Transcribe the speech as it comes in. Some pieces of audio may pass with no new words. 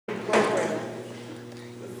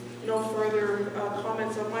further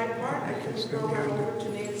comments on my part, I can throw it over to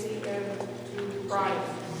Nancy and to Brian.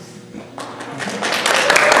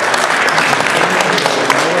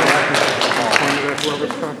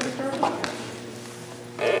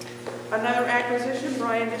 Another acquisition,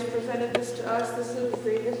 Brian just presented this to us. This is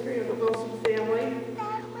the history of the Wilson family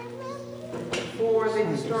for the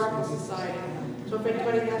Historical Society. So if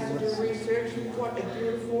anybody has to do research, what a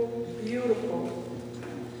beautiful, beautiful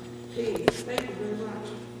piece. Thank you very much.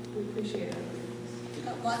 We appreciate it.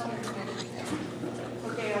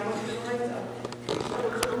 Okay, I want to do the lights up.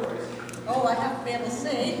 Oh, I have to be able to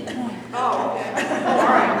see. Oh, okay. All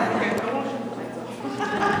right. Okay, I want to turn the lights off.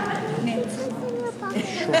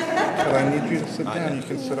 Sure. But I need you to sit down. You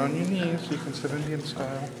can sit on your knees. You can sit Indian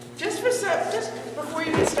style. Just before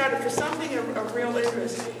you get started, for something of real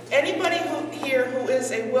interest, anybody here who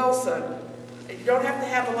is a Wilson, you don't have to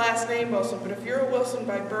have a last name Wilson, but if you're a Wilson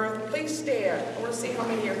by birth, please stand. I want to see how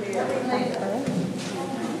many are here.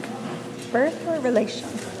 Birth or relation?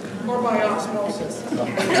 Or by osmosis. I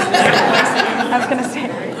was going to say.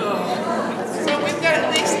 So we've got at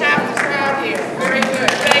least half the crowd here. Very good.